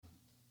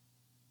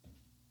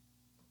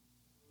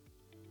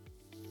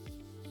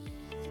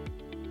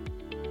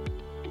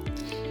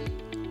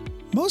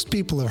Most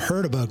people have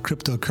heard about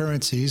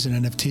cryptocurrencies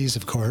and NFTs,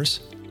 of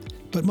course,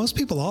 but most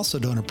people also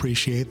don't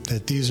appreciate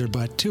that these are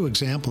but two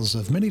examples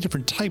of many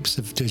different types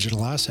of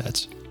digital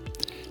assets.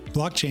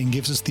 Blockchain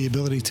gives us the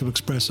ability to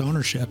express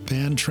ownership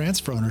and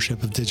transfer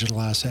ownership of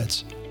digital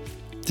assets.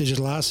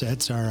 Digital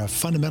assets are a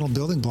fundamental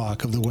building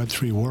block of the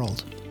Web3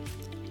 world.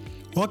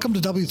 Welcome to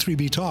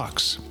W3B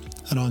Talks,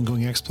 an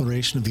ongoing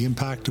exploration of the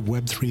impact of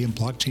Web3 and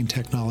blockchain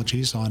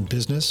technologies on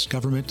business,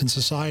 government, and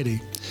society.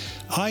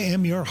 I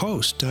am your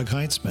host, Doug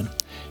Heintzman,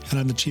 and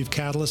I'm the Chief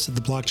Catalyst at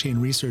the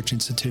Blockchain Research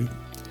Institute.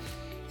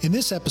 In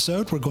this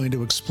episode, we're going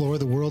to explore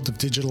the world of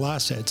digital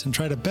assets and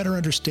try to better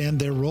understand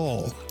their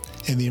role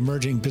in the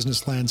emerging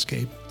business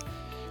landscape.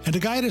 And to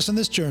guide us on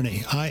this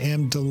journey, I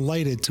am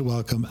delighted to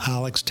welcome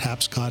Alex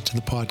Tapscott to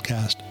the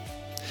podcast.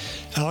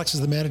 Alex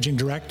is the Managing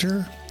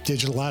Director,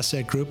 Digital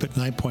Asset Group at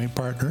 9 Point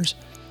Partners.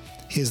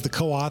 He is the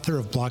co-author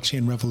of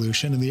Blockchain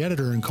Revolution and the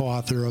editor and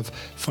co-author of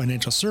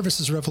Financial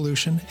Services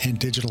Revolution and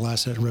Digital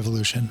Asset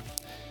Revolution.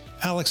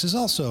 Alex is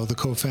also the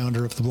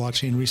co-founder of the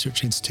Blockchain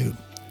Research Institute.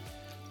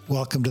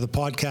 Welcome to the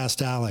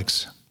podcast,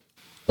 Alex.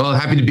 Well,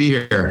 happy to be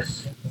here.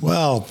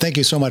 Well, thank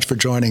you so much for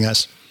joining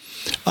us.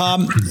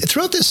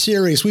 Throughout this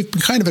series, we've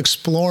been kind of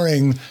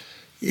exploring,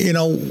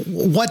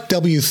 what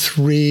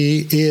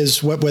W3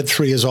 is, what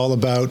Web3 is all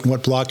about, and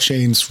what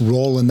blockchain's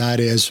role in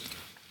that is.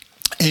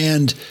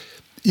 And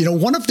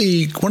one of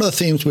the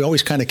themes we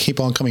always kind of keep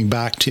on coming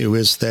back to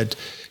is that,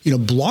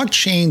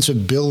 blockchain's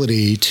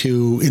ability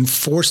to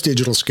enforce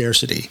digital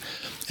scarcity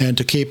and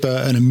to keep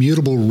an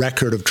immutable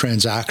record of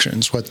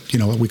transactions, what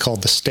we call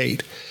the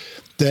state,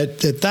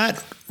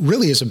 that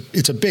really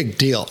it's a big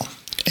deal.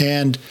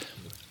 And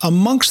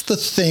amongst the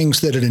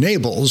things that it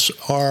enables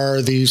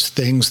are these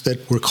things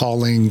that we're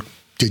calling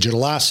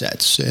digital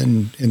assets.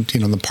 And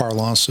in the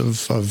parlance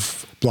of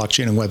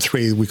blockchain and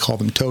Web3, we call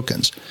them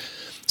tokens.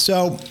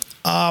 So,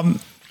 I'm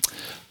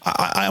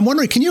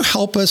wondering, can you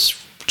help us,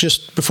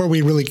 just before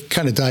we really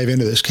kind of dive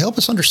into this, help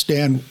us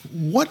understand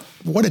what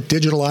a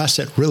digital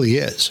asset really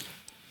is?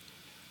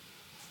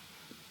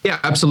 Yeah,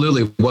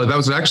 absolutely. Well, that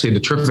was actually a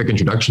terrific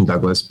introduction,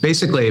 Douglas.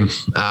 Basically,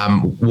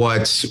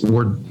 what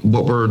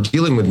we're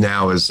dealing with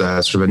now is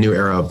sort of a new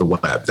era of the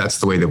web. That's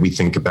the way that we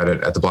think about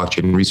it at the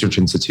Blockchain Research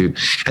Institute,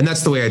 and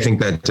that's the way I think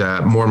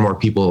that more and more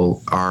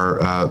people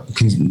are,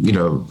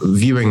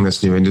 viewing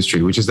this new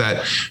industry, which is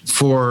that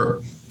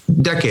for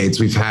decades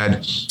we've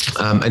had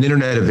an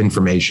internet of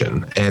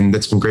information, and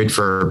that's been great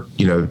for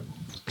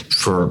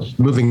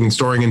moving and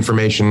storing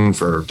information,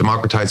 for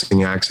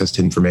democratizing access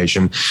to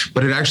information,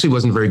 but it actually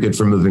wasn't very good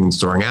for moving and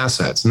storing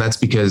assets. And that's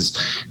because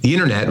the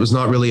internet was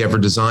not really ever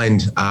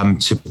designed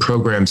to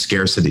program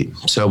scarcity.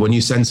 So when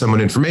you send someone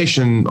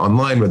information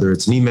online, whether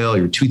it's an email,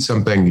 you tweet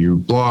something, you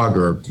blog,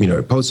 or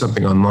post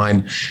something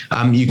online,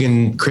 you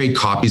can create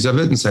copies of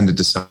it and send it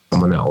to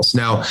someone else.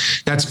 Now,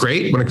 that's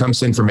great when it comes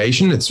to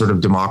information. It sort of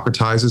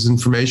democratizes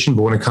information,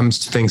 but when it comes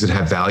to things that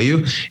have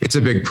value, it's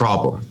a big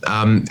problem.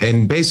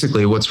 And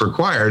basically what's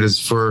required is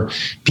for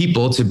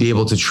people to be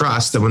able to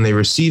trust that when they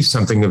receive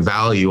something of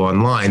value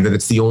online, that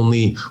it's the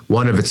only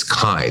one of its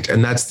kind.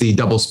 And that's the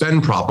double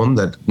spend problem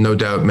that no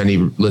doubt many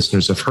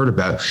listeners have heard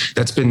about.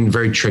 That's been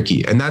very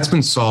tricky. And that's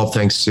been solved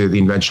thanks to the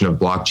invention of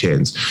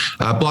blockchains.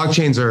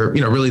 Blockchains are,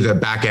 really the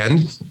back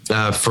end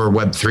for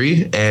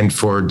Web3 and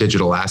for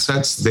digital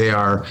assets. They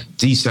are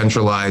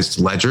decentralized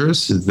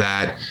ledgers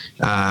that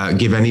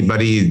give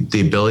anybody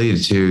the ability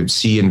to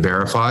see and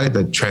verify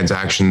that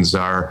transactions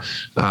are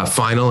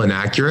final and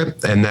accurate,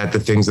 and that the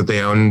things that they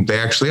own, they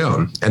actually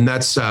own. And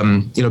that's,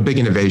 big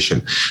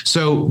innovation.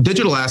 So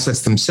digital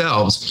assets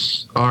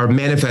themselves are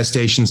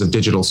manifestations of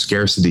digital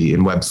scarcity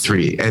in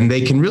Web3, and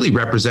they can really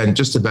represent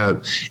just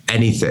about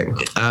anything.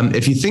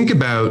 If you think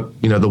about,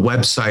 the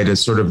website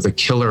as sort of the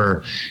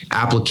killer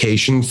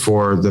application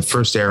for the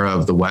first era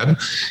of the web,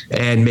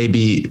 and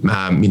maybe,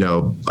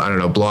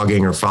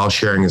 blogging or file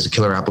sharing is a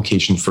killer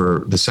application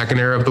for the second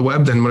era of the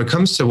web, then when it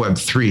comes to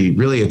Web3,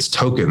 really it's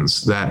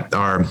tokens that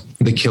are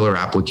the killer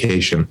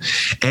application.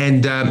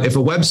 And if a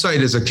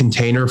website is a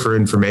container for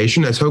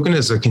information, a token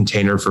is a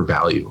container for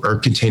value or a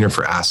container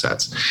for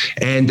assets.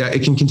 And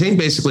it can contain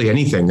basically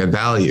anything of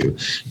value.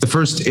 The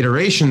first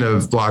iteration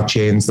of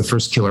blockchains, the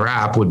first killer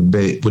app would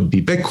be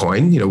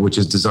Bitcoin, which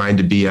is designed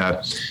to be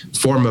a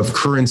form of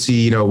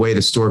currency, a way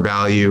to store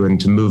value and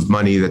to move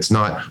money that's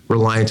not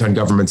reliant on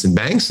governments and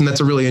banks. And that's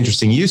a really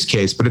interesting use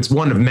case, but it's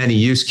one of many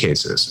use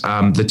cases.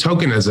 The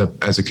token as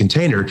a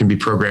container can be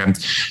programmed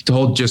to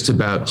hold just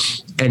about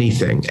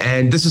anything.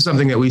 And this is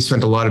something that we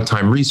spent a lot of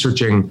time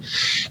researching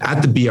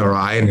at the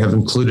BRI and have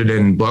included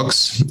in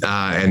books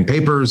and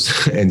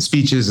papers and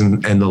speeches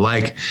and the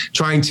like,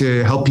 trying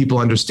to help people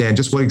understand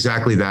just what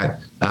exactly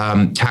that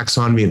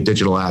taxonomy of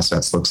digital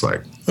assets looks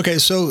like. Okay,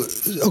 so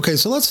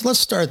let's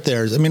start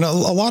there. I mean,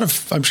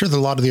 I'm sure that a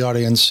lot of the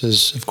audience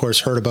has, of course,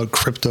 heard about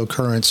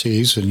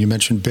cryptocurrencies, and you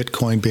mentioned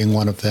Bitcoin being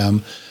one of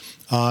them.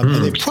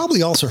 And they've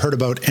probably also heard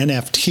about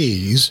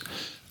NFTs,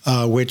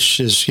 which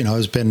is,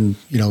 has been,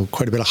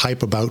 quite a bit of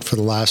hype about for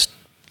the last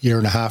year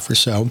and a half or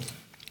so.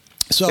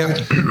 So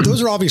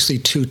those are obviously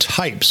two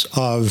types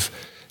of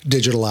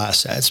digital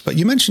assets, but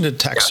you mentioned a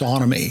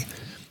taxonomy.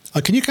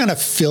 Can you kind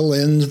of fill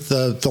in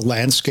the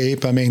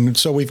landscape? I mean,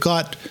 so we've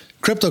got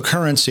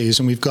cryptocurrencies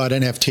and we've got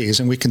NFTs,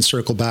 and we can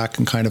circle back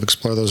and kind of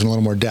explore those in a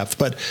little more depth.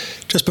 But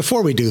just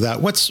before we do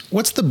that,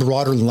 what's the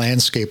broader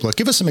landscape look?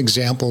 Give us some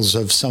examples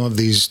of some of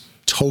these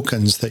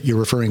tokens that you're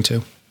referring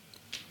to.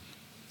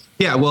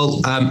 Yeah,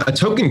 well, a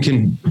token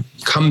can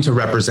come to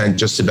represent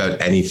just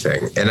about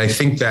anything. And I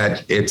think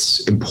that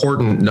it's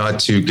important not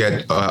to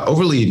get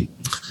overly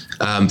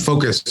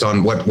focused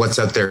on what's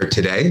out there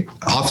today.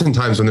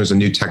 Oftentimes when there's a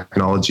new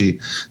technology,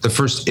 the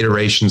first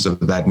iterations of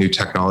that new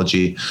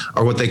technology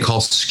are what they call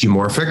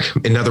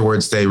skeuomorphic. In other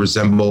words, they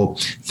resemble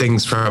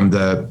things from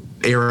the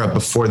era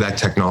before that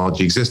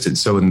technology existed.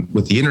 So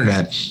with the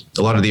internet,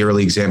 a lot of the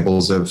early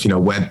examples of,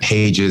 web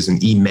pages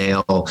and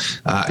email,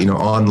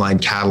 online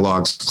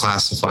catalogs,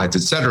 classifieds,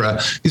 et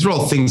cetera, these were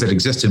all things that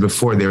existed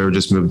before they were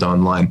just moved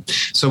online.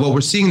 So what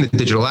we're seeing in the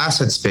digital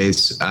asset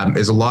space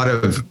is a lot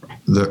of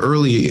the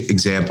early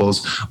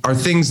examples are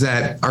things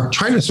that are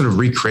trying to sort of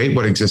recreate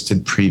what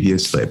existed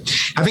previously.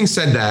 Having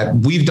said that,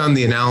 we've done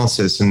the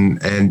analysis and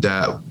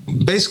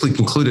basically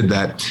concluded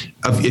that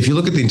if you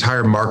look at the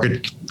entire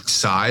market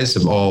size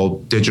of all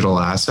digital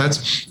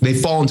assets, they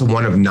fall into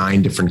one of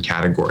 9 different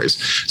categories.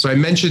 So I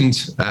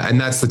mentioned, and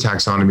that's the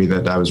taxonomy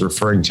that I was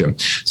referring to.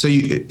 So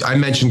I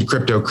mentioned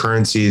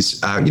cryptocurrencies.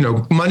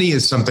 Money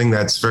is something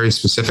that's very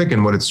specific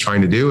in what it's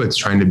trying to do. It's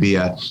trying to be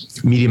a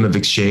medium of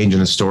exchange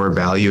and a store of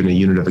value and a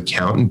unit of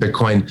account. And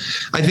Bitcoin,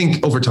 I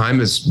think over time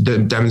has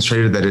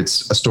demonstrated that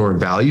it's a store of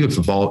value,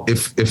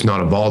 if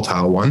not a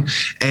volatile one.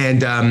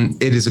 And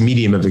it is a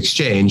medium of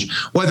exchange.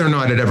 Whether or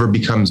not it ever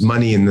becomes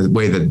money in the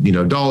way that,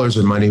 dollars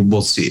are money,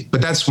 we'll see.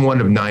 But that's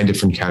one of 9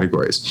 different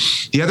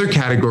categories. The other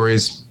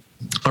categories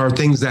are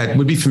things that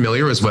would be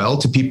familiar as well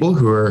to people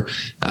who are,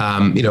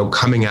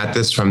 coming at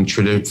this from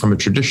a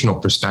traditional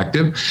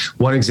perspective.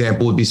 One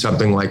example would be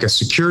something like a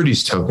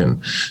securities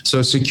token. So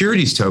a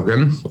securities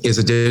token is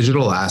a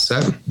digital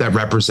asset that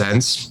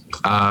represents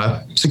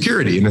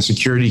security, and a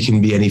security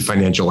can be any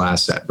financial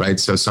asset, right?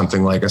 So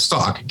something like a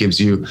stock gives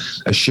you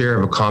a share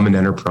of a common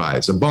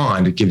enterprise. A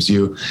bond, it gives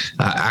you,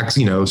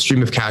 a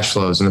stream of cash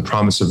flows and the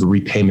promise of a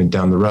repayment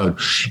down the road.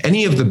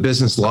 Any of the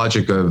business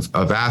logic of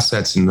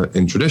assets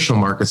in traditional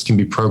markets can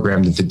be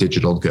programmed into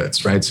digital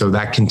goods, right? So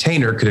that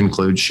container could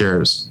include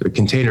shares. The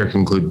container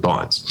can include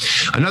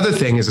bonds. Another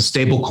thing is a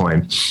stable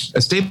coin.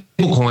 A stable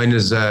coin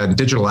is a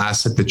digital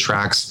asset that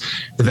tracks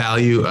the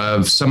value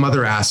of some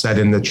other asset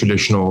in the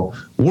traditional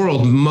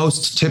world.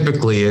 Most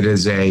typically, it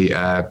is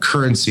a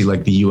currency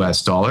like the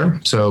US dollar.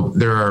 So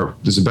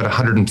there's about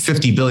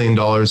 $150 billion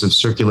of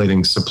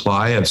circulating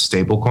supply of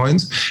stable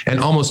coins, and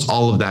almost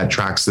all of that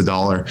tracks the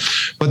dollar.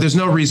 But there's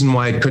no reason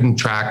why it couldn't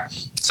track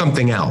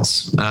something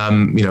else.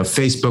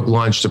 Facebook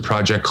launched a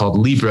project called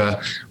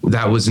Libra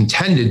that was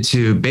intended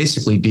to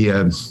basically be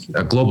a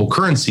global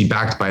currency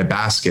backed by a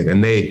basket,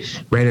 and they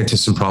ran into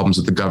some problems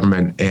with the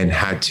government and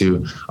had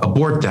to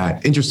abort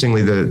that.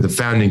 Interestingly, the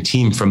founding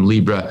team from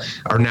Libra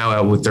are now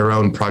out with their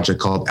own project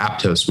called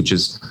Aptos, which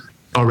is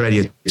already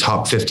a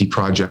top 50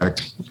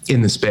 project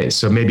in the space.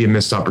 So maybe a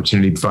missed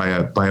opportunity by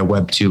a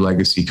Web2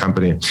 legacy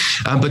company.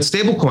 But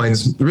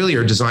stablecoins really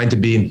are designed to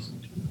be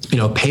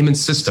payment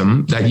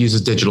system that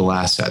uses digital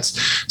assets.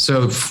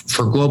 So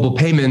for global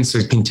payments,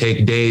 it can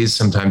take days,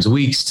 sometimes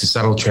weeks, to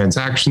settle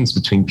transactions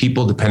between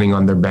people, depending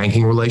on their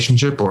banking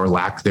relationship or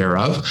lack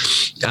thereof.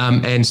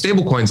 And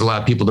stablecoins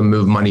allow people to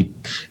move money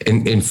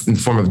in the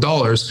form of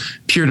dollars,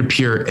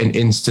 peer-to-peer, and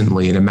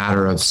instantly in a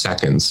matter of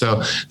seconds.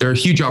 So there are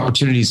huge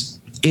opportunities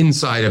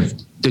inside of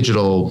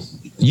digital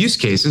use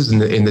cases in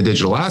the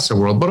digital asset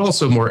world, but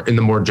also more in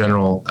the more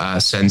general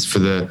sense for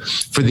the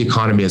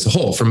economy as a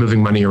whole, for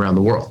moving money around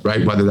the world,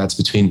 right? Whether that's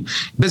between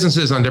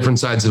businesses on different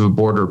sides of a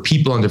border,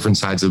 people on different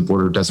sides of the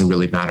border, doesn't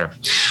really matter.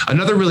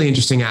 Another really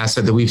interesting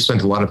asset that we've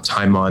spent a lot of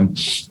time on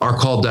are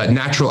called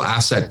natural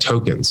asset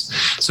tokens.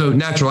 So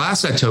natural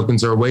asset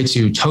tokens are a way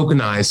to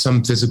tokenize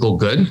some physical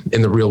good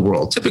in the real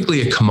world,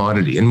 typically a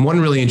commodity. And one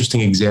really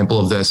interesting example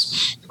of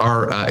this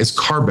is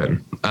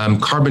carbon.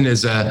 Carbon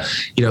is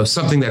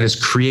something that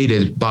is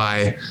created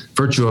by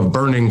virtue of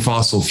burning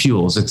fossil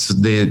fuels. It's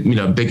the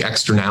big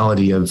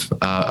externality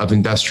of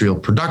industrial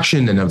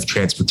production and of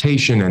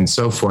transportation and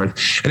so forth.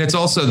 And it's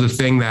also the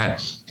thing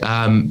that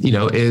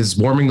is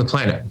warming the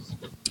planet.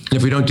 And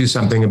if we don't do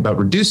something about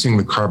reducing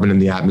the carbon in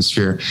the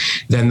atmosphere,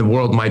 then the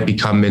world might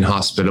become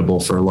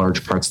inhospitable for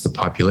large parts of the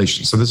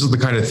population. So this is the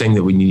kind of thing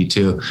that we need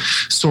to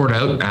sort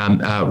out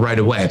right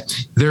away.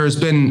 There has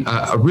been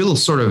a real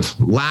sort of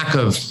lack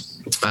of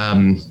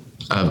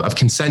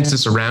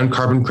consensus around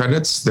carbon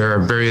credits. There are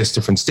various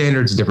different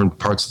standards in different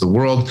parts of the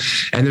world,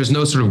 and there's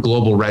no sort of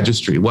global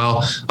registry. Well,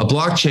 a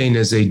blockchain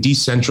is a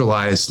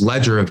decentralized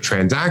ledger of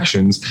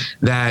transactions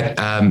that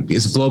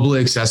is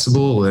globally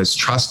accessible, is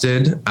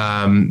trusted,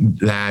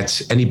 that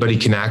anybody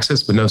can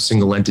access, but no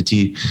single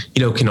entity,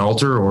 can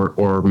alter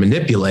or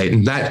manipulate.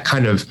 And that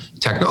kind of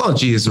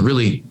technology is a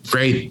really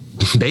great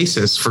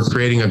basis for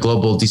creating a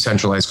global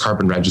decentralized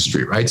carbon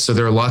registry, right? So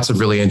there are lots of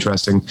really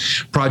interesting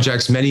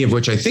projects, many of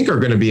which I think are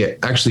going to be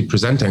actually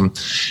presenting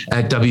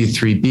at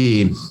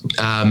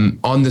W3B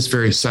on this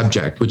very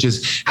subject, which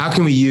is how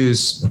can we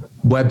use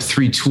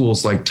Web3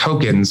 tools like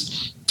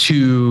tokens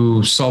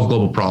to solve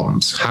global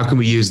problems? How can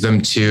we use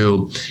them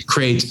to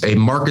create a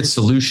market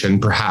solution,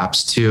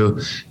 perhaps, to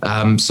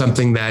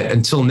something that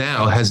until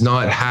now has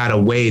not had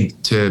a way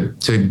to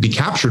be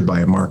captured by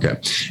a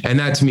market? And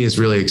that to me is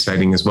really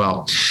exciting as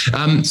well.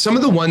 Some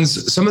of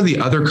the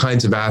other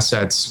kinds of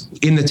assets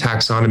in the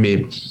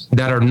taxonomy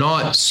that are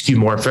not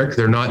skeuomorphic,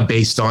 they're not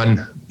based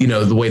on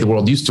the way the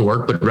world used to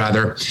work, but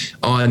rather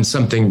on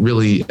something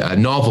really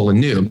novel and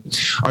new,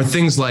 are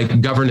things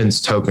like governance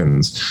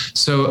tokens.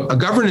 So a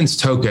governance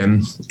token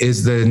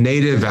is the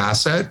native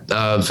asset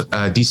of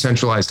a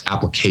decentralized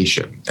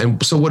application.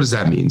 And so what does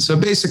that mean? So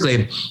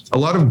basically, a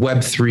lot of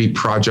Web3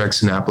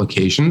 projects and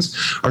applications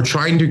are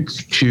trying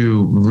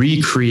to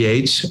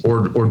recreate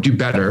or do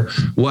better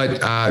what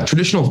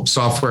traditional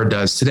software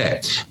does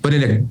today, but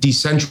in a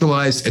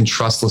decentralized and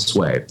trustless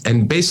way.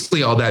 And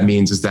basically all that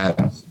means is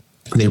that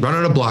they run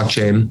on a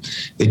blockchain.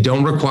 They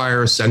don't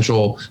require a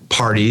central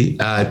party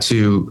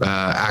to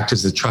act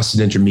as a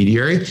trusted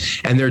intermediary,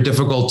 and they're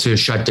difficult to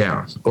shut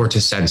down or to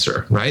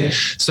censor, right?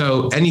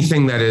 So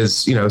anything that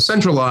is,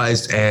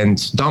 centralized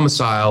and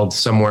domiciled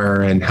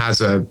somewhere and has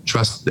a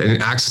trust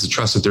and acts as a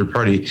trusted third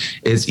party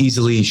is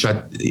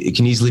it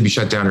can easily be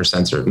shut down or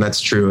censored, and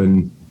that's true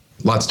in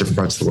lots of different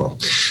parts of the world.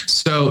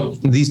 So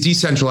these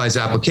decentralized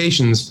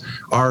applications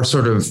are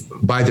sort of,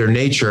 by their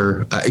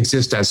nature,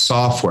 exist as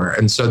software.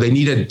 And so they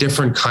need a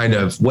different kind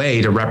of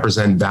way to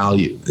represent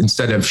value.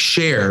 Instead of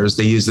shares,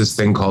 they use this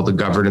thing called a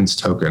governance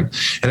token.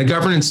 And a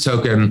governance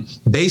token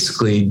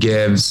basically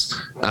gives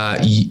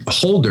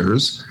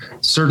holders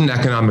certain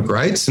economic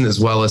rights and as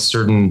well as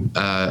certain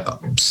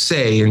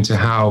say into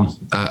how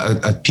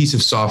a piece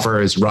of software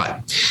is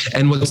run.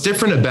 And what's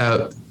different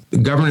about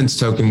governance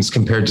tokens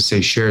compared to,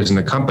 say, shares in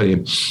a company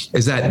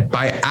is that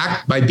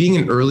by being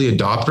an early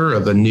adopter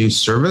of a new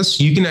service,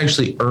 you can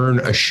actually earn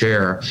a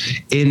share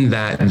in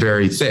that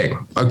very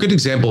thing. A good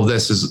example of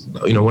this is,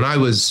 when I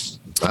was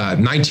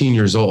 18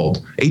 years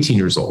old,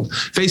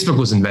 Facebook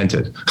was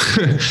invented.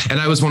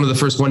 And I was one of the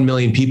first 1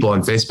 million people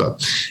on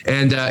Facebook.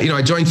 And,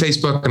 I joined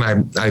Facebook and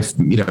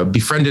I've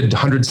befriended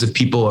hundreds of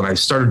people, and I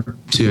started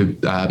to,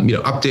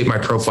 update my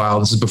profile.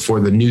 This is before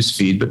the news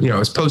feed, but, I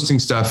was posting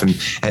stuff and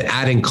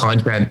adding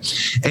content.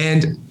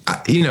 And,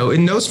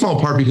 in no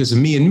small part because of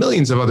me and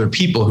millions of other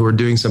people who were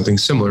doing something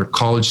similar,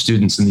 college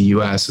students in the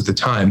US at the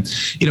time,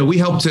 we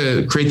helped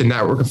to create the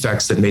network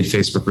effects that made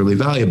Facebook really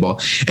valuable.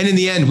 And in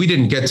the end, we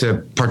didn't get to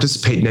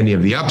participate in any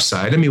of the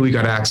upside. I mean, we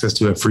got access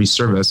to a free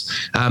service,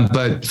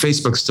 but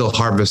Facebook still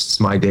harvests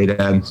my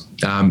data,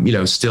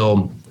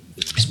 still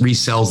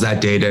resells that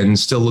data and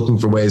still looking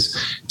for ways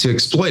to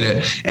exploit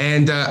it.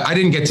 And I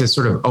didn't get to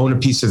sort of own a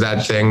piece of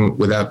that thing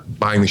without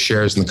buying the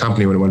shares in the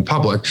company when it went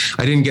public.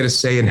 I didn't get a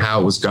say in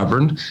how it was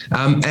governed.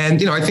 And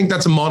I think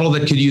that's a model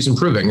that could use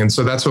improving. And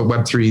so that's what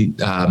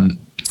Web3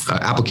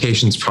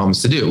 applications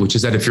promise to do, which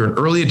is that if you're an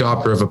early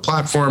adopter of a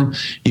platform,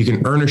 you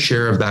can earn a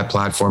share of that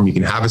platform. You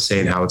can have a say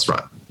in how it's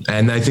run.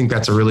 And I think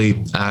that's a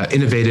really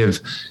innovative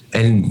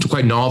and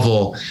quite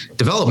novel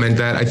development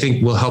that I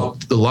think will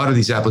help a lot of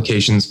these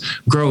applications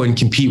grow and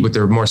compete with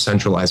their more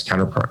centralized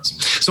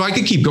counterparts. So I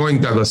could keep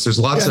going, Douglas. There's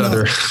lots of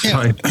other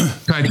kind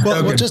of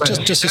tokens.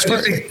 Just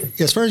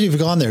as far as you've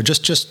gone there,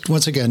 just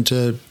once again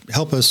to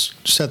help us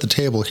set the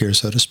table here,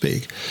 so to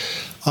speak.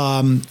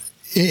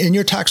 In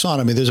your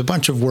taxonomy, there's a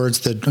bunch of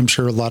words that I'm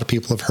sure a lot of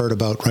people have heard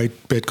about, right?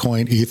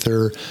 Bitcoin,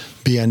 Ether,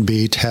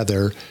 BNB,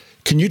 Tether.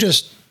 Can you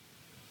just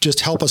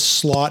help us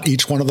slot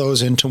each one of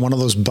those into one of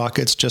those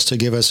buckets just to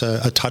give us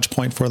a touch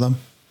point for them?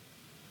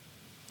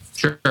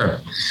 Sure.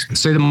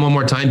 Say them one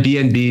more time.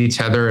 BNB,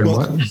 Tether, and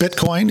what?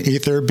 Bitcoin,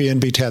 Ether,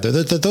 BNB, Tether.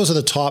 Those are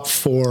the top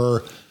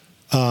four,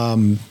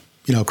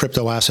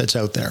 crypto assets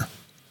out there.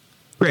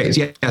 Great.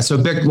 Yeah. So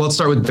let's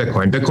start with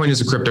Bitcoin. Bitcoin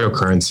is a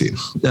cryptocurrency.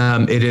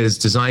 It is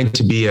designed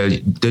to be a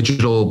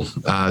digital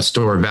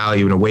store of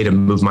value and a way to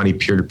move money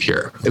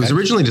peer-to-peer. It was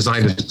originally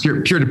designed as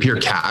peer-to-peer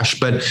cash,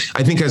 but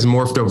I think has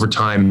morphed over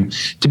time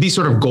to be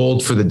sort of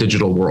gold for the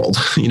digital world.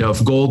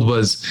 If gold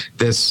was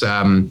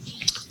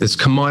this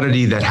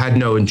commodity that had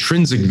no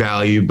intrinsic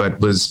value but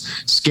was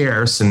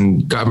scarce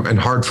and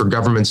hard for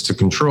governments to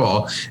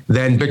control,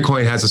 then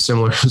Bitcoin has a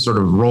similar sort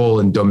of role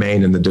and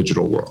domain in the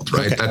digital world,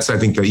 right? Okay. That's, I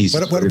think, the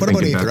easiest. What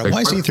about Ether?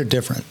 Why is Ether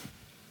different?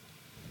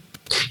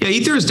 Yeah,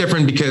 Ether is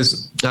different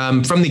because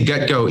from the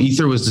get-go,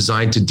 Ether was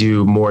designed to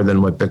do more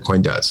than what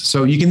Bitcoin does.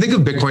 So you can think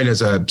of Bitcoin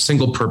as a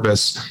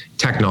single-purpose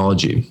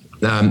technology.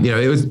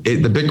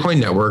 The Bitcoin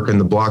network and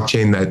the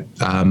blockchain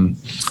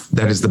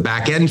that is the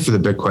back end for the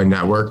Bitcoin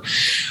network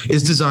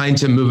is designed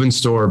to move and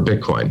store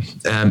Bitcoin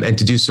and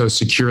to do so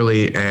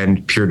securely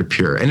and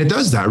peer-to-peer. And it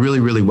does that really,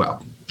 really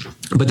well.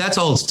 But that's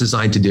all it's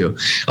designed to do.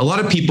 A lot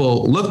of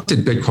people looked at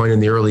Bitcoin in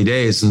the early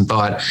days and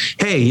thought,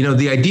 hey,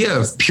 the idea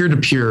of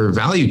peer-to-peer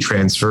value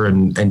transfer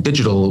and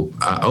digital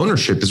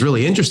ownership is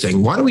really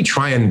interesting. Why don't we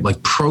try and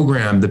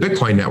program the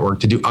Bitcoin network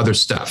to do other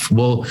stuff?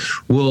 We'll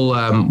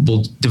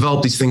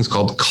develop these things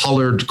called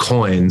colored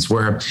coins,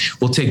 where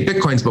we'll take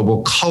Bitcoins, but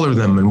we'll color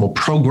them and we'll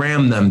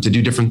program them to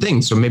do different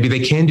things. So maybe they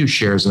can do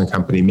shares in a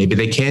company. Maybe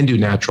they can do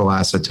natural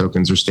asset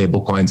tokens or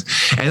stable coins.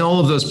 And all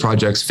of those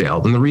projects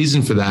failed. And the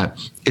reason for that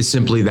is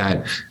simply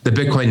that the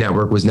Bitcoin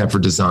network was never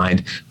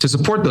designed to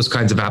support those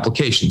kinds of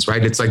applications,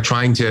 right? It's like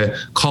trying to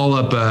call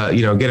up,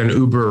 get an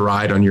Uber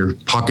ride on your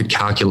pocket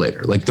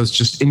calculator. Those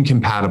just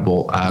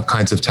incompatible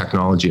kinds of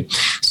technology.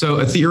 So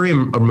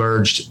Ethereum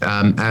emerged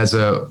as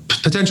a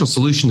potential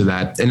solution to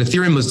that. And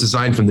Ethereum was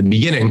designed from the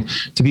beginning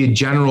to be a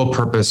general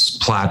purpose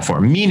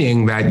platform,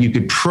 meaning that you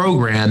could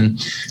program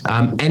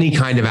any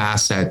kind of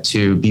asset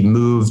to be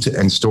moved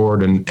and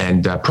stored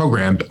and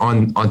programmed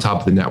on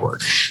top of the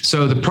network.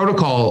 So the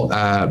protocol,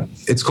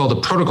 it's called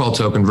a protocol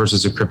token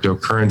versus a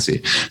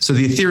cryptocurrency. So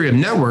the Ethereum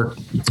network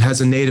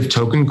has a native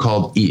token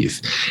called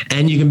ETH.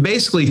 And you can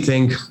basically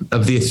think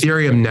of the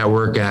Ethereum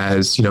network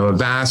as, a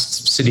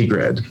vast city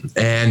grid.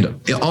 And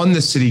on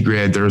the city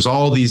grid, there's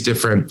all these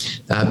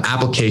different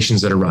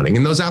applications that are running.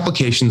 And those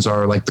applications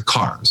are like the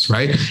cars,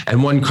 right?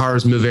 And one car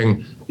is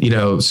moving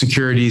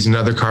securities,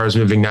 another car is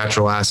moving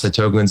natural asset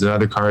tokens,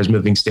 another car is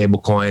moving stable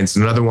coins,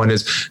 another one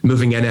is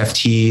moving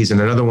NFTs,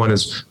 and another one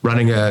is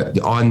running a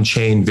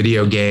on-chain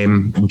video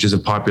game, which is a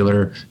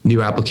popular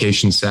new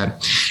application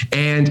set.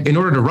 And in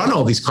order to run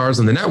all these cars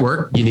on the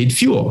network, you need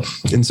fuel.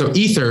 And so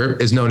Ether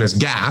is known as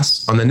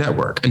gas on the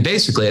network. And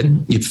basically,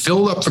 you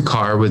fill up the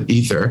car with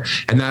Ether,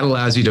 and that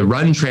allows you to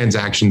run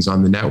transactions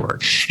on the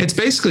network. It's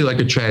basically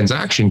like a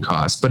transaction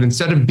cost, but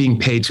instead of being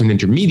paid to an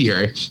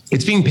intermediary,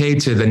 it's being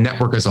paid to the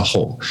network as a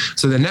whole.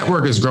 So the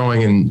network is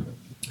growing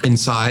in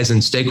size,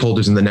 and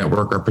stakeholders in the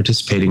network are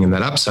participating in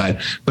that upside,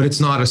 but it's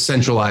not a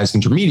centralized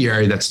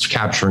intermediary that's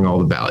capturing all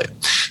the value.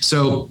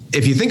 So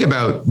if you think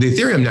about the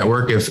Ethereum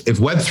network, if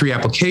Web3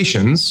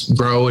 applications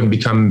grow and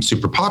become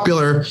super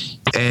popular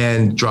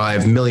and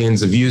drive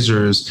millions of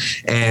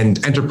users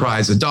and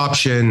enterprise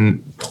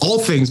adoption, all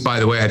things, by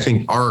the way, I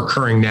think are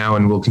occurring now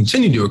and will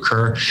continue to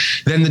occur,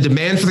 then the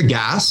demand for the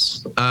gas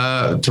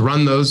to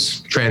run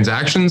those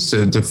transactions,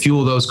 to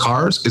fuel those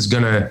cars, is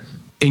going to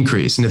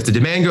increase. And if the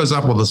demand goes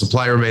up while the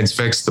supply remains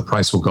fixed, the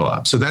price will go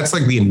up. So that's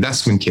like the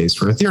investment case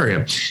for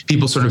Ethereum.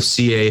 People sort of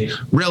see a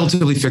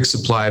relatively fixed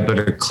supply, but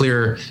a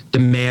clear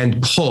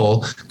demand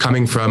pull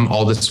coming from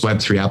all this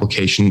Web3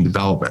 application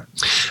development.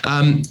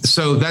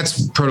 So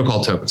that's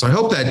protocol tokens. So I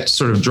hope that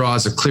sort of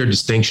draws a clear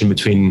distinction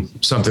between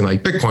something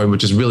like Bitcoin,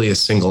 which is really a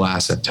single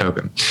asset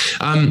token.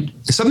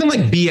 Something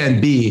like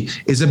BNB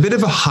is a bit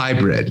of a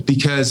hybrid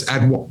because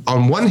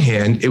on one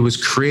hand, it was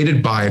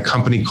created by a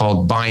company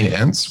called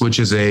Binance, which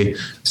is a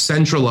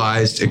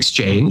centralized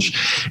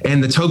exchange,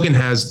 and the token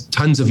has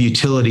tons of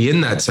utility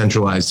in that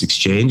centralized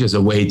exchange as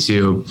a way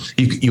to,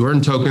 you earn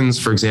tokens,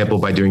 for example,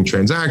 by doing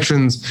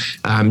transactions.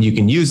 You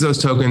can use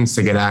those tokens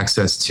to get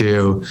access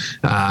to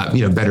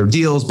better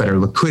deals, better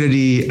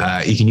liquidity.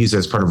 You can use it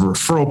as part of a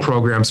referral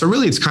program. So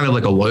really, it's kind of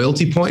like a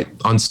loyalty point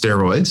on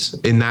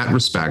steroids in that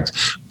respect.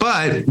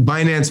 But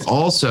Binance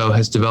also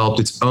has developed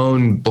its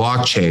own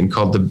blockchain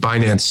called the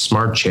Binance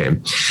Smart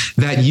Chain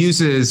that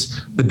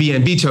uses the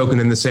BNB token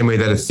in the same way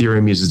that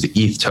Ethereum uses the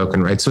ETH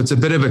token, right? So it's a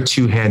bit of a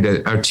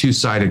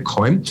two-sided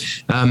coin.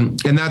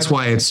 And that's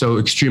why it's so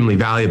extremely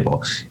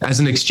valuable. As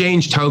an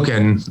exchange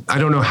token, I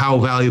don't know how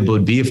valuable it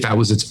would be if that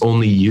was its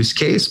only use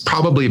case.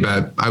 Probably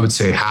about, I would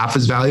say, half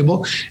as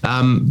valuable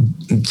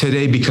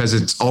today, because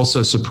it's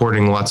also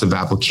supporting lots of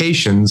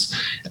applications.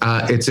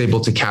 It's able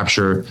to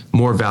capture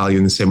more value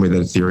in the same way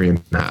that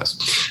Ethereum has.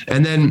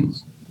 And then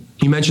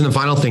you mentioned the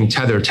final thing,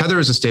 Tether. Tether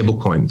is a stable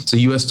coin. It's a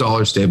US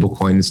dollar stable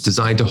coin. It's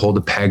designed to hold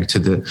a peg to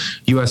the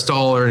US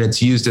dollar, and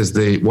it's used as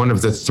one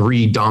of the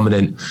three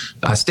dominant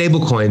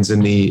stable coins in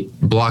the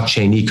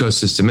blockchain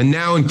ecosystem, and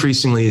now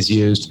increasingly is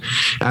used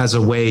as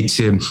a way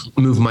to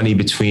move money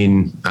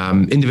between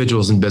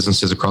individuals and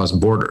businesses across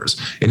borders,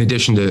 in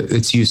addition to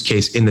its use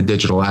case in the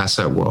digital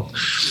asset world.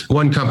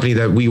 One company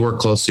that we work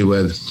closely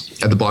with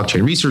at the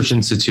Blockchain Research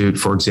Institute,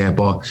 for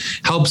example,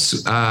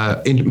 helps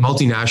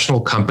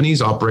multinational companies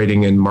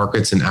operating in markets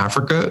in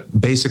Africa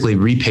basically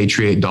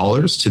repatriate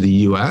dollars to the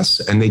US,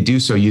 and they do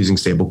so using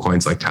stable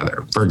coins like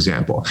Tether, for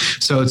example.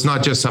 So it's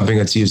not just something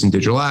that's used in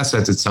digital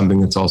assets, it's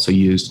something that's also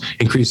used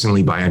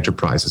increasingly by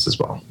enterprises as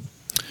well.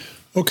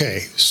 Okay,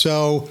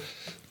 so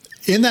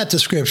in that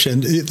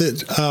description,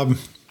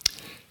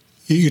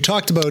 you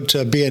talked about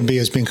BNB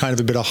as being kind of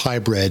a bit of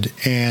hybrid,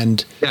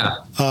 and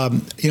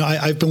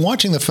I've been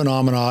watching the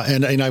phenomena,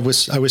 and I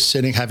was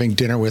sitting having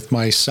dinner with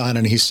my son,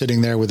 and he's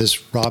sitting there with his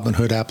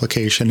Robinhood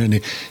application, and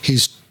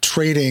he's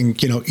trading,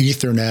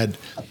 Ethernet.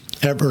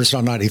 Or it's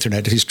not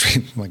Ethernet. He's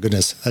trading. My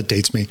goodness, that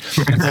dates me.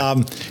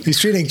 He's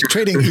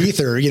trading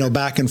Ether,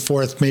 back and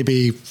forth,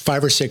 maybe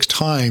 5 or 6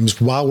 times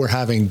while we're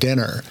having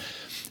dinner,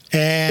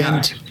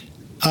 and.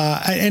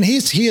 And he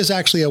is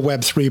actually a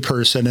Web3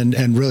 person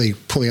and really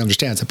fully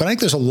understands it. But I think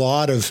there's a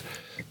lot of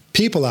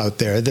people out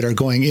there that are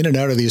going in and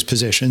out of these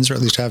positions, or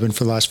at least have been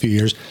for the last few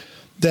years,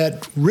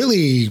 that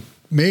really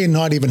may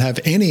not even have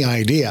any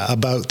idea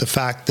about the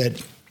fact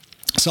that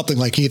something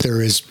like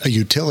Ether is a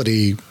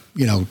utility,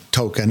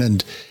 token,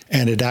 and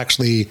it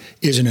actually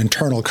is an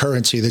internal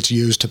currency that's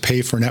used to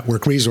pay for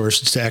network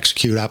resources to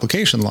execute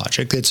application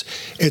logic.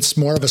 It's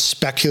more of a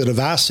speculative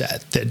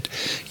asset that,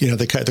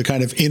 they're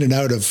kind of in and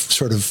out of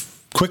sort of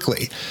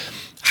quickly.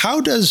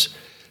 How does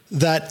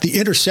the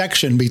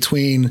intersection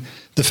between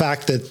the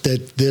fact that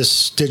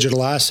this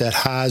digital asset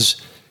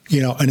has,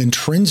 an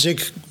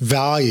intrinsic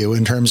value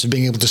in terms of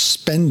being able to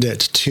spend it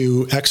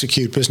to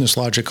execute business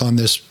logic on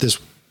this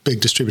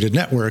big distributed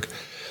network,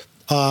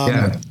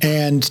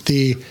 and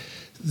the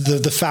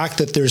fact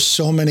that there's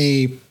so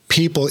many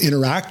people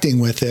interacting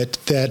with it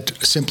that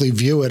simply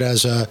view it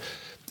as a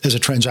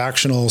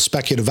transactional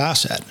speculative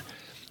asset,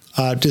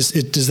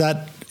 does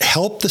that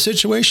help the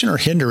situation or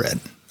hinder it?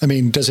 I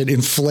mean, does it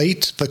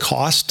inflate the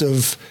cost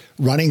of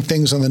running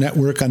things on the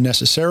network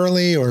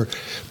unnecessarily, or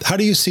how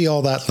do you see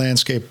all that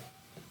landscape?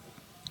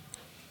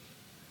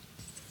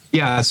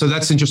 Yeah, so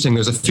that's interesting.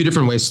 There's a few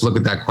different ways to look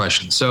at that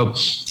question. So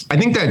I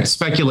think that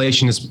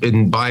speculation is,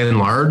 by and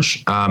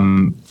large,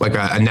 like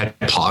a net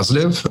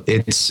positive.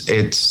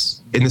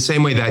 It's in the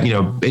same way that,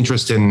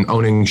 interest in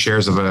owning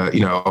shares of a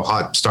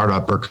hot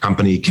startup or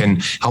company can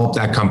help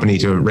that company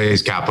to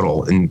raise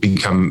capital and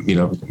become,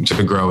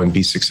 to grow and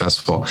be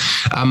successful.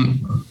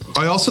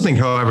 I also think,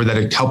 however, that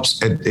it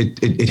helps,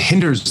 it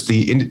hinders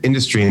the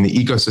industry and the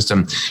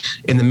ecosystem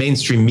in the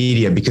mainstream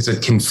media because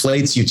it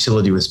conflates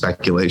utility with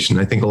speculation.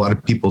 I think a lot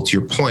of people, to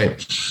your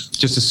point,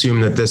 just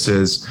assume that this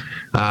is,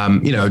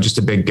 just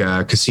a big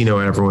casino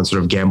and everyone's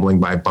sort of gambling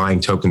by buying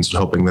tokens and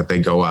hoping that they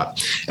go up.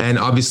 And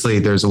obviously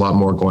there's a lot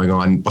more going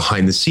on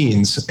behind the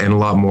scenes and a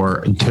lot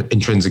more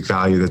intrinsic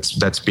value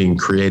that's being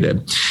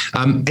created.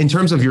 In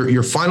terms of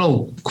your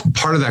final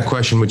part of that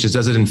question, which is,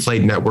 does it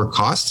inflate network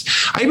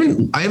costs? I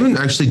haven't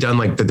actually done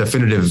like the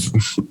definitive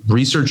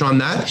research on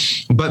that,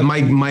 but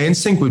my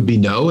instinct would be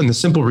no. And the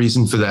simple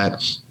reason for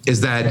that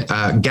is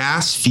that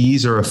gas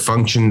fees are a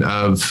function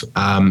of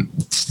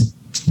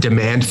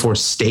demand for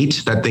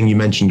state, that thing you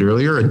mentioned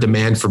earlier, a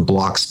demand for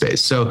block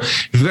space. So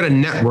if you've got a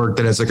network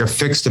that has like a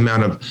fixed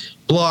amount of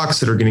blocks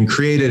that are getting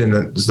created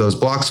and those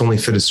blocks only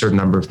fit a certain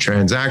number of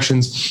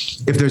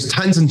transactions, if there's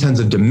tons and tons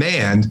of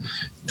demand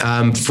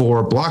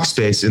for block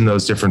space in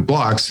those different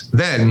blocks,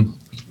 then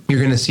you're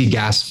going to see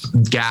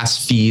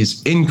gas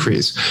fees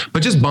increase.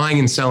 But just buying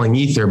and selling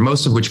Ether,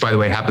 most of which, by the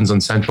way, happens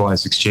on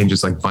centralized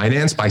exchanges like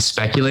Binance by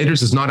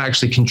speculators, is not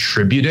actually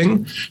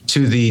contributing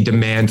to the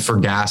demand for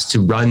gas to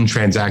run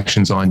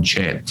transactions on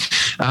chain.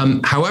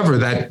 However,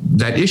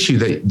 that issue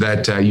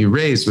that you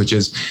raised, which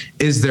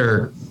is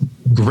there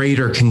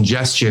greater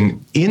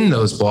congestion in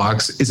those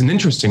blocks, is an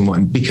interesting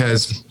one,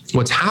 because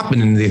what's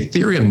happened in the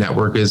Ethereum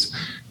network is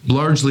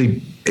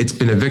largely it's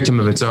been a victim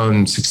of its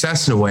own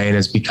success in a way and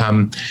has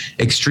become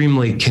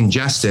extremely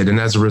congested. And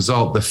as a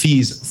result, the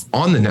fees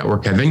on the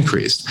network have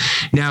increased.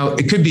 Now,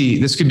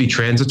 this could be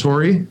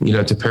transitory,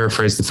 to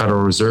paraphrase the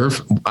Federal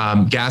Reserve.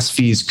 Gas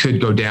fees could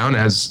go down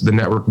as the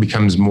network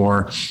becomes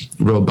more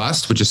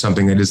robust, which is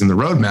something that is in the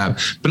roadmap.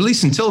 But at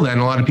least until then,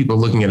 a lot of people are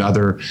looking at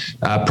other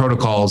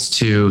protocols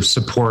to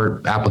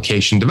support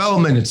application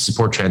development and to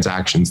support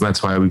transactions. And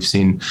that's why we've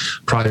seen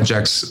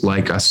projects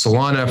like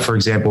Solana, for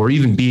example, or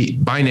even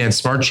Binance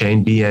Smart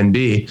Chain,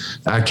 BNB,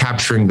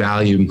 capturing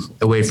value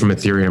away from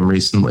Ethereum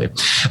recently.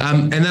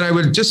 And then I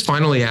would just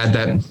finally add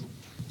that,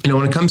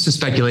 when it comes to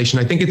speculation,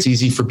 I think it's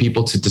easy for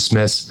people to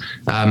dismiss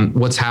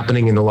what's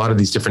happening in a lot of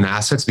these different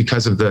assets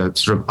because of the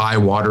sort of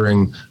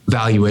eye-watering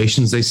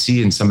valuations they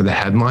see in some of the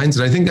headlines.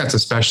 And I think that's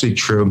especially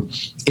true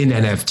in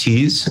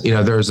NFTs.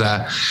 There's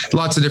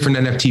lots of different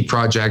NFT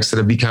projects that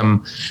have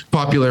become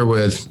popular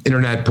with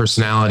internet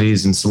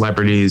personalities and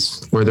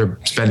celebrities where they're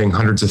spending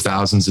hundreds of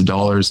thousands of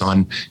dollars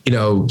on,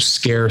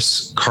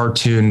 scarce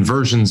cartoon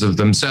versions of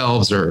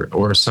themselves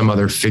or some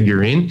other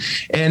figurine.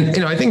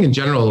 And, I think in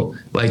general,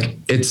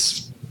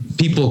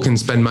 people can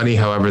spend money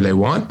however they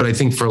want, but I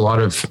think for a lot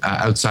of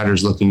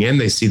outsiders looking in,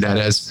 they see that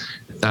as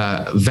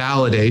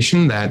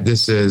validation that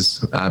this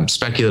is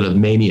speculative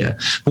mania.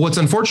 But what's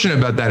unfortunate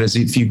about that is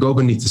if you go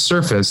beneath the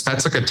surface,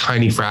 that's like a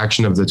tiny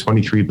fraction of the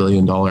 $23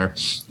 billion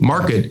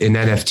market in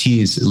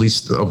NFTs, at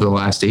least over the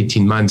last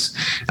 18 months,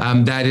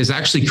 that is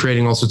actually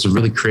creating all sorts of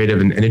really creative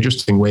and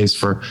interesting ways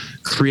for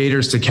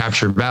creators to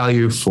capture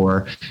value,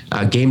 for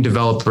game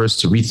developers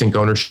to rethink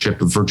ownership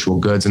of virtual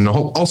goods, and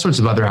all sorts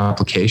of other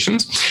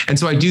applications. And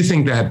so I do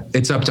think that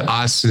it's up to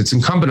us, and it's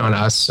incumbent on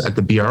us at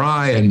the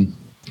BRI and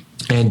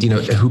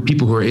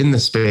people who are in the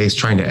space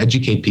trying to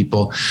educate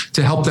people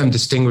to help them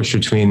distinguish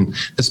between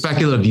the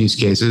speculative use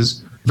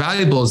cases,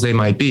 valuable as they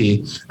might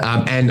be,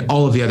 and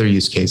all of the other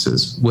use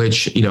cases,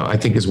 which I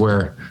think is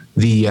where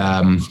the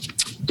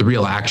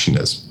real action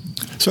is.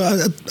 So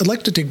I'd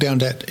like to dig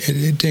down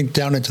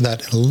into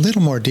that in a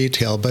little more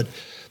detail, but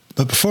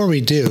But before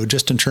we do,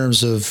 just in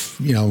terms of,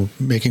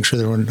 making sure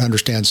that everyone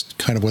understands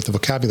kind of what the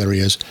vocabulary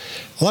is,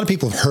 a lot of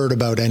people have heard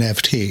about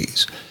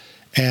NFTs.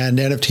 And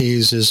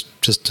NFTs is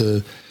just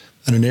an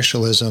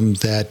initialism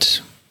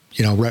that,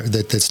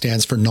 that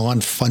stands for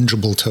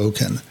non-fungible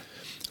token,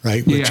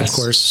 right? Which, of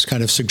course,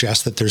 kind of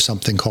suggests that there's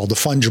something called a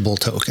fungible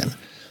token.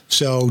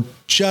 So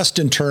just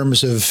in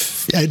terms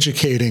of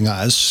educating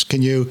us,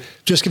 can you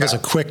just give us a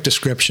quick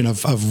description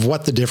of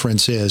what the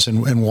difference is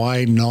and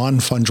why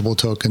non-fungible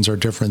tokens are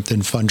different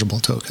than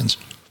fungible tokens?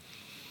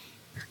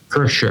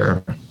 For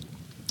sure.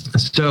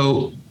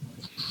 So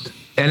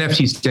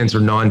NFT stands for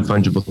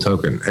non-fungible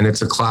token, and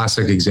it's a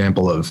classic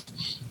example of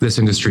this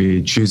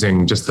industry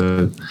choosing just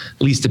the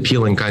least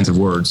appealing kinds of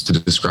words to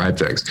describe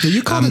things.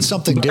 You called it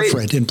something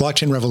different in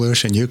Blockchain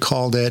Revolution. You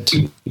called it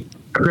a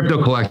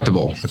crypto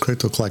collectible. A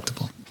crypto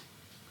collectible.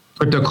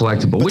 Crypto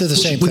collectible, but they're the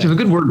same thing. Which is a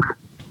good word.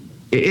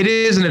 It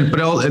is, but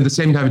at the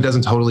same time, it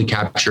doesn't totally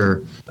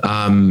capture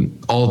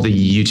all the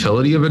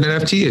utility of an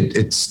NFT.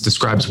 It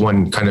describes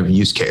one kind of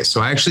use case.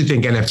 So I actually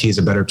think NFT is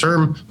a better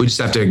term. We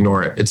just have to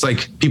ignore it. It's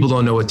like people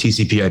don't know what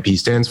TCP/IP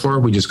stands for.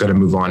 We just got to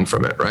move on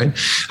from it, right?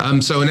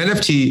 So an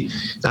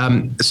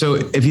NFT. So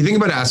if you think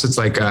about assets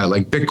like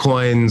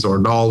Bitcoins or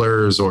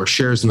dollars or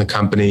shares in the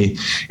company,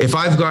 if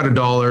I've got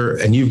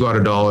 $1 and you've got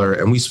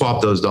 $1 and we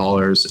swap those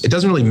dollars, it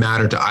doesn't really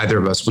matter to either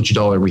of us which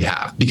dollar we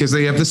have because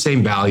they have the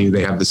same value.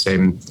 They have the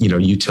same,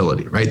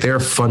 utility, right? They're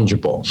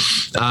fungible.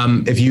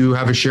 If you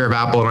have a share of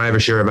Apple and I have a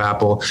share of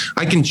Apple,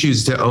 I can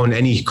choose to own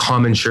any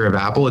common share of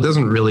Apple. It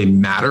doesn't really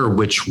matter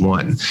which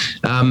one.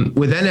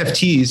 With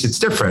NFTs, it's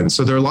different.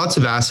 So there are lots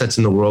of assets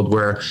in the world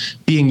where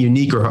being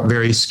unique or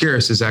very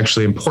scarce is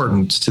actually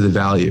important to the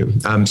value.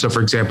 So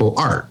for example,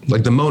 art,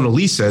 like the Mona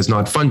Lisa is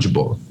not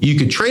fungible. You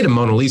could trade a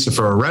Mona Lisa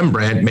for a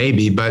Rembrandt,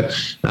 maybe, but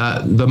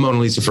the Mona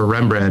Lisa for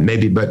Rembrandt,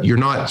 maybe, but you're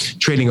not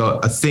trading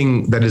a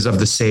thing that is of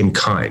the same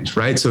kind,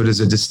 right? So it is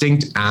a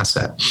distinct asset.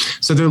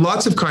 So there are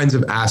lots of kinds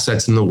of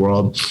assets in the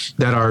world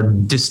that are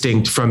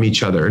distinct from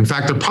each other. In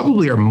fact, there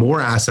probably are more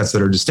assets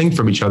that are distinct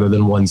from each other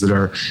than ones that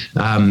are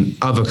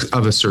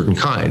of a certain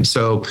kind.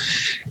 So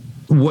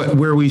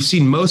where we've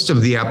seen most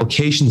of the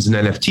applications in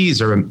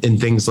NFTs are in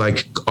things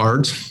like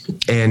art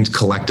and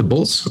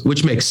collectibles,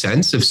 which makes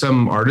sense. If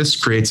some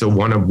artist creates a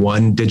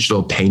one-of-one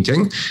digital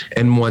painting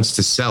and wants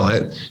to sell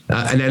it,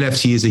 an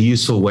NFT is a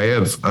useful way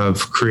of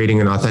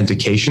creating an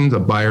authentication. The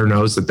buyer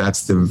knows that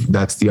that's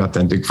the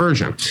authentic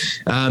version.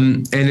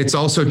 And it's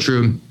also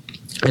true.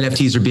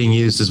 NFTs are being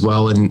used as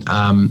well in,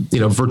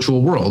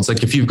 virtual worlds.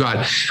 Like if you've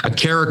got a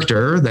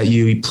character that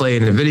you play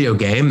in a video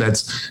game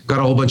that's got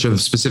a whole bunch of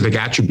specific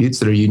attributes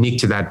that are unique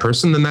to that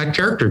person, then that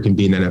character can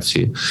be an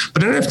NFT.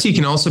 But an NFT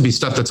can also be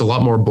stuff that's a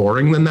lot more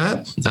boring than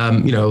that.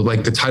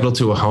 Like the title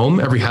to a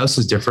home. Every house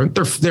is different.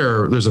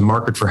 There's a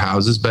market for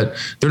houses, but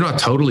they're not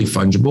totally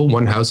fungible.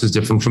 One house is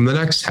different from the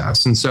next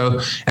house. And so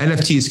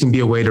NFTs can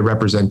be a way to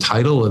represent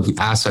title of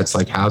assets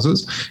like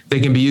houses. They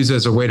can be used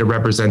as a way to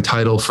represent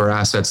title for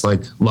assets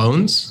like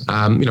loans.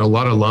 A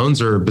lot of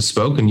loans are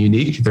bespoke and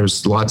unique.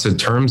 There's lots of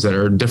terms that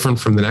are different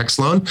from the next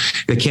loan.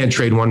 They can't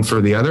trade one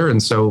for the other.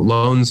 And so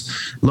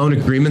loan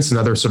agreements and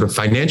other sort of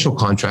financial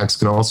contracts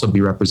can also be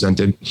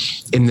represented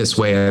in this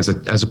way as a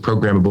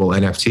programmable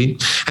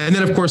NFT. And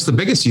then, of course, the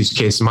biggest use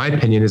case, in my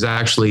opinion, is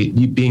actually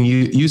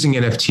using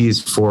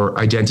NFTs for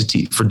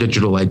identity, for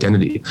digital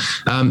identity.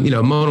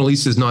 Mona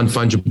Lisa is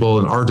non-fungible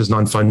and art is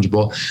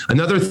non-fungible.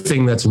 Another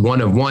thing that's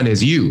one of one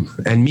is you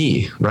and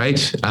me,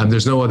 right?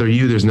 There's no other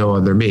you, there's no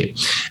other me.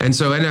 And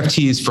so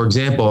NFTs, for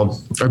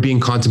example, are being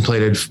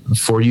contemplated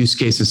for use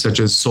cases such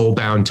as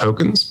soul-bound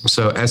tokens.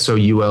 So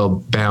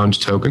SOUL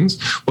bound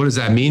tokens. What does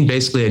that mean?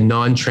 Basically a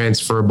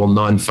non-transferable,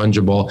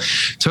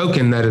 non-fungible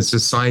token that is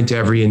assigned to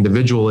every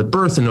individual at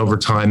birth and over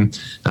time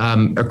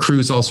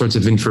accrues all sorts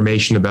of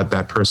information about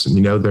that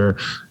person.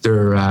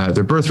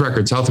 Their birth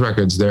records, health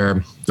records,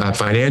 their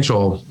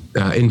financial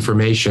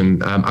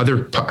information,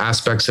 other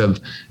aspects of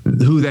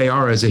who they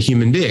are as a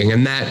human being.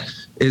 And that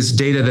is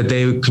data that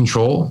they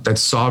control, that's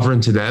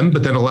sovereign to them,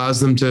 but then allows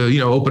them to,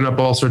 open up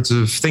all sorts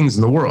of things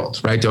in the world,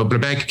 right? To open a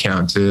bank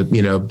account, to,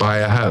 buy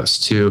a house,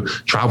 to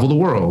travel the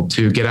world,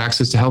 to get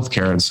access to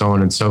healthcare and so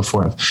on and so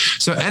forth.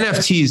 So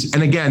NFTs,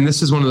 and again,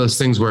 this is one of those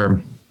things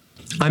where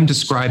I'm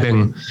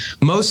describing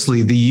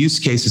mostly the use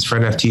cases for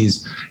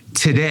NFTs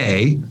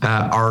today,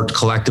 art,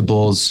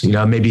 collectibles,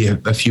 maybe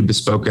a few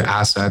bespoke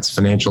assets,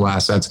 financial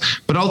assets,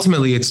 but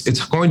ultimately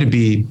it's going to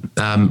be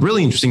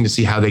really interesting to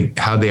see how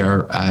they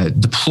are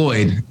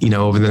deployed,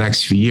 over the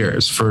next few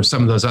years for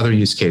some of those other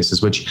use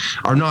cases, which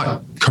are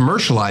not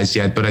commercialized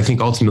yet, but I think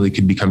ultimately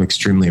could become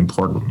extremely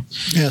important.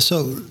 Yeah.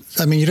 So,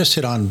 you just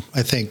hit on,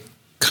 I think,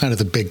 kind of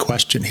the big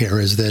question here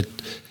is that,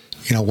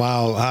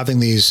 while having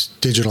these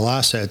digital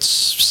assets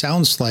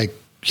sounds like,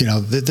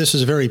 this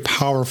is a very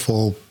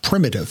powerful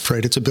primitive,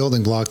 right? It's a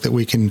building block that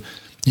we can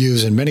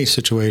use in many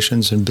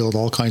situations and build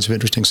all kinds of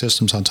interesting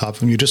systems on top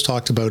of them. You just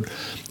talked about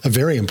a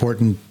very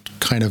important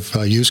kind of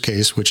use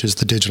case, which is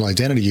the digital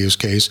identity use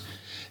case.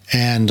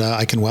 And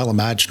I can well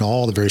imagine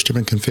all the various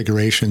different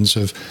configurations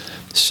of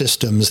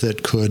systems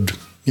that could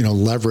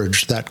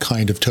leverage that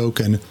kind of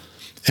token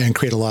and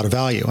create a lot of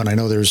value. And I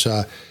know there's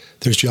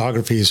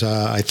geographies.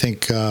 I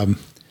think it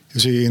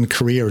was in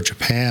Korea or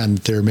Japan.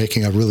 They're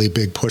making a really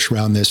big push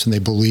around this, and they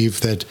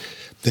believe that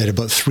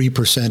about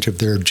 3% of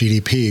their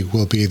GDP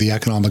will be the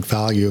economic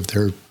value of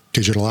their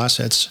digital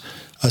assets.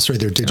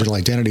 Their digital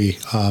identity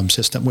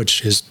system,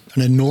 which is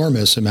an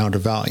enormous amount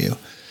of value.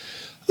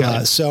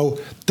 Yeah. So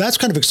that's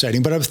kind of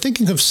exciting. But I was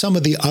thinking of some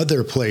of the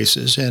other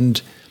places,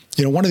 and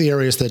one of the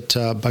areas that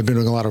I've been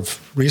doing a lot of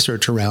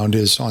research around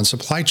is on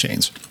supply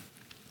chains.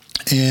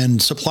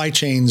 And supply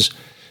chains,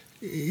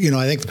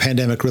 I think the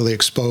pandemic really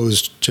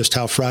exposed just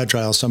how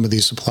fragile some of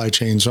these supply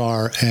chains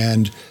are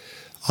and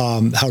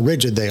how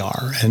rigid they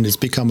are. And it's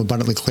become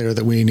abundantly clear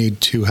that we need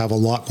to have a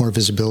lot more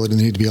visibility.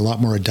 They need to be a lot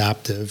more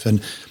adaptive.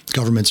 And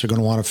governments are going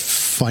to want to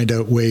find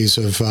out ways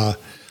of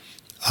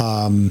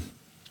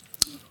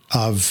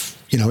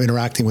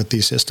interacting with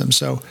these systems.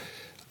 So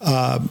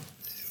how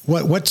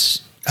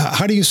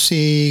do you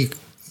see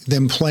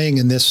them playing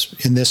in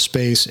this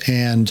space,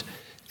 and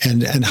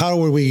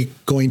how are we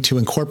going to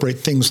incorporate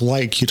things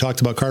like, you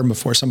talked about carbon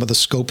before, some of the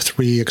Scope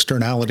 3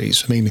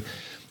 externalities? I mean,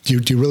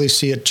 do you really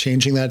see it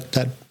changing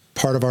that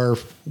part of our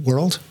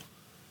world?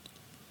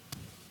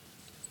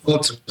 Well,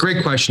 it's a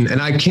great question,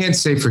 and I can't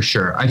say for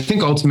sure. I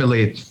think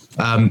ultimately,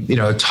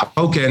 a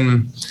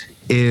token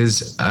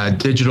is a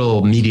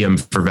digital medium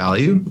for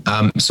value.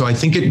 So I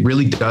think it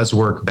really does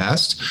work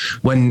best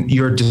when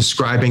you're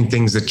describing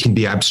things that can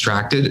be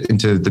abstracted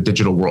into the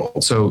digital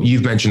world. So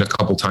you've mentioned a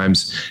couple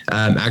times,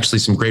 actually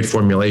some great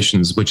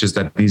formulations, which is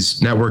that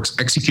these networks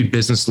execute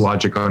business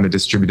logic on a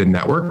distributed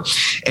network.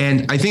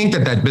 And I think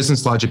that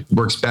business logic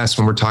works best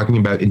when we're talking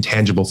about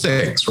intangible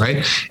things,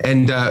 right?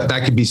 And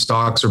that could be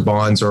stocks or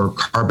bonds or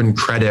carbon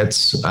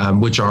credits,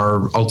 which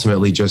are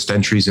ultimately just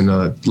entries in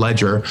a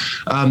ledger.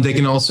 They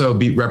can also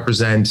be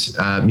represent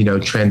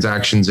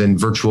transactions in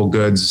virtual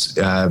goods,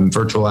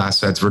 virtual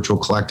assets, virtual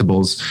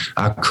collectibles,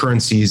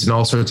 currencies, and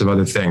all sorts of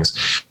other things.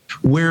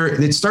 Where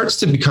it starts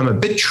to become a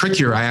bit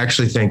trickier, I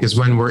actually think, is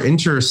when we're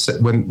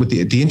with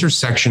the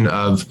intersection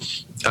of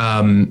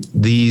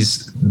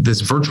this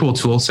virtual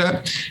tool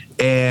set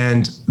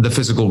and the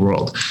physical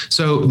world.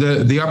 So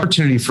the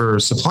opportunity for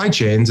supply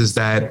chains is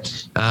that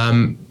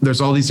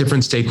there's all these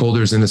different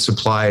stakeholders in a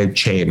supply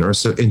chain or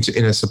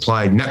in a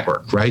supply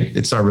network, right?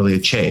 It's not really a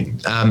chain.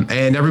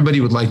 And everybody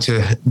would like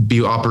to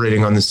be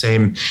operating on the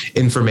same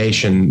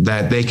information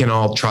that they can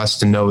all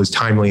trust and know is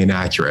timely and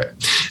accurate.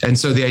 And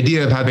so the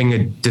idea of having a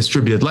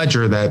distributed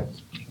ledger that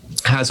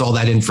has all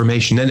that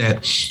information in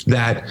it,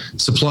 that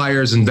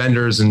suppliers and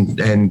vendors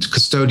and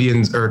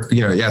custodians,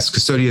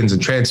 custodians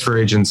and transfer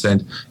agents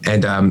and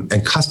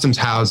customs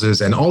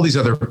houses and all these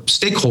other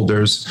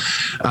stakeholders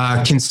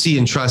can see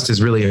and trust, is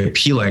really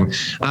appealing.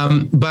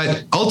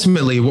 But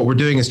ultimately, what we're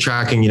doing is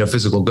tracking,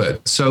 physical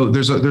goods. So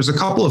there's a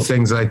couple of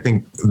things that I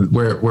think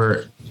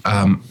where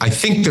I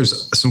think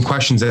there's some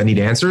questions that need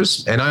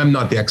answers, and I'm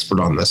not the expert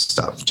on this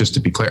stuff, just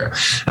to be clear.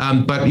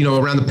 But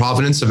around the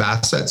provenance of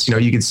assets,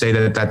 you could say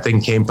that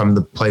thing came from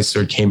the place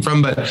where it came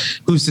from, but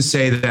who's to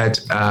say that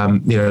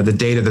the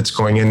data that's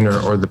going in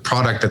or the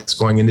product that's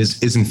going in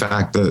is in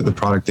fact the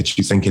product that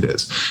you think it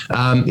is?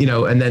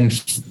 And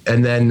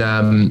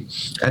then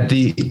at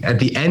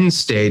the end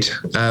state,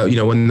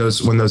 when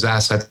those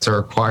assets are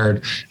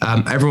acquired,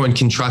 everyone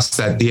can trust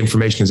that the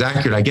information is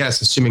accurate, I guess,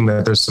 assuming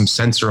that there's some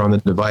sensor on the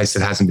device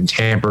that hasn't been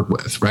tampered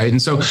with, right?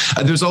 And so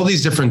there's all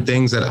these different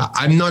things that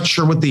I'm not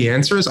sure what the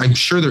answer is. I'm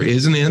sure there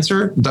is an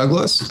answer,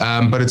 Douglas,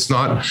 but it's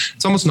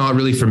almost not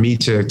really for me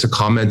to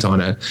comment on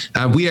it.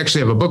 We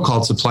actually have a book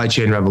called Supply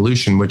Chain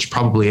Revolution, which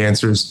probably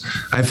answers,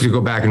 I have to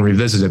go back and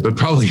revisit it, but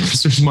probably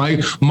answers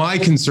my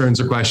concerns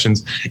or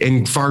questions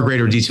in far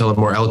greater detail and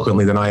more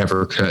eloquently than I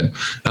ever could.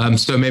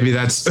 So maybe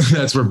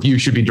that's where you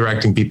should be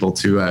directing people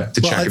to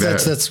check it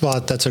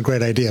out. That's a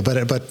great idea.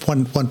 But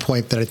one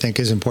point that I think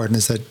is important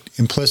is that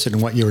implicit in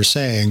what you were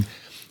saying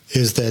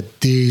is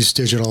that these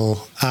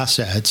digital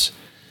assets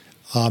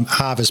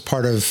have, as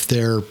part of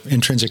their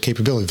intrinsic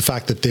capability, the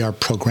fact that they are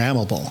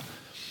programmable,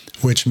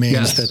 which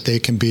means that they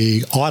can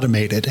be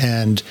automated.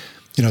 And,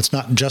 it's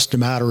not just a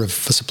matter of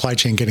a supply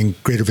chain getting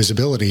greater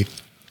visibility,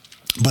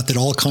 but that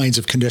all kinds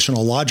of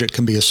conditional logic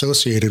can be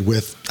associated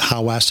with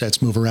how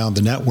assets move around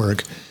the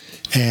network.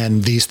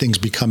 And these things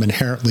become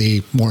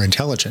inherently more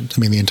intelligent.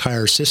 I mean, the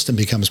entire system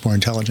becomes more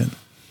intelligent.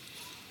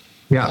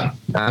 Yeah,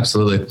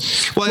 absolutely.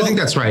 Well, I think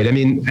that's right. I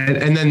mean,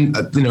 and then,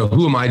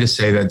 who am I to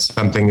say that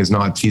something is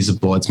not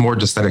feasible? It's more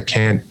just that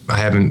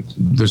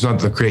there's not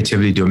the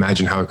creativity to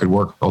imagine how it could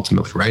work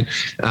ultimately, right?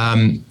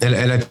 And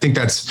I think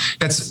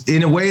that's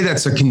in a way,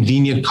 that's a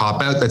convenient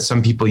cop-out that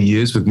some people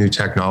use with new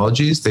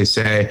technologies. They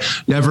say,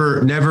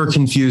 never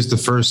confuse the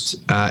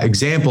first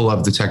example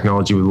of the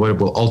technology with what it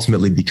will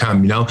ultimately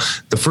become.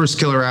 The first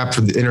killer app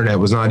for the internet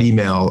was not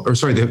email, or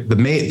sorry,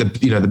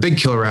 the big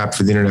killer app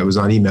for the internet was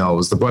not email, it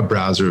was the web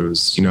browser, it was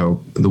as,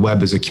 the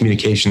web as a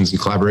communications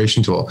and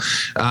collaboration tool.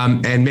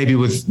 And maybe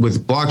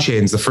with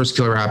blockchains, the first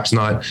killer app is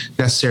not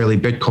necessarily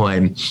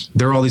Bitcoin.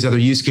 There are all these other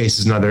use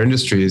cases in other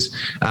industries.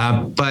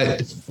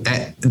 But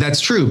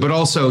that's true. But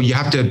also you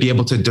have to be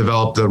able to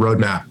develop the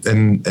roadmap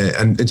and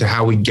into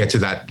how we get to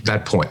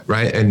that point,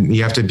 right? And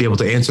you have to be able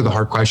to answer the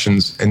hard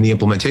questions and the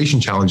implementation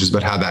challenges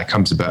about how that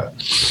comes about.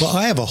 Well,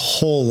 I have a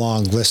whole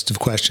long list of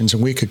questions,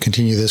 and we could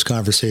continue this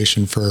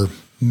conversation for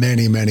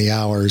many, many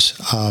hours.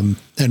 And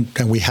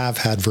we have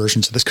had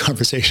versions of this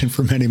conversation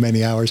for many,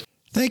 many hours.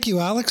 Thank you,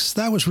 Alex.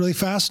 That was really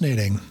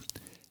fascinating.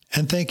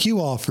 And thank you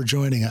all for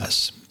joining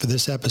us for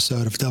this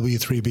episode of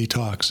W3B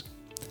Talks.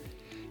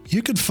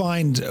 You can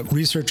find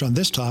research on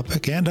this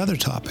topic and other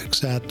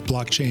topics at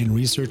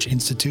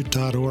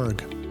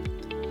blockchainresearchinstitute.org.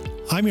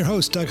 I'm your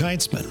host, Doug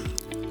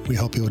Heintzman. We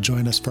hope you'll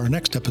join us for our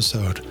next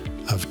episode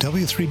of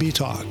W3B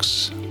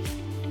Talks.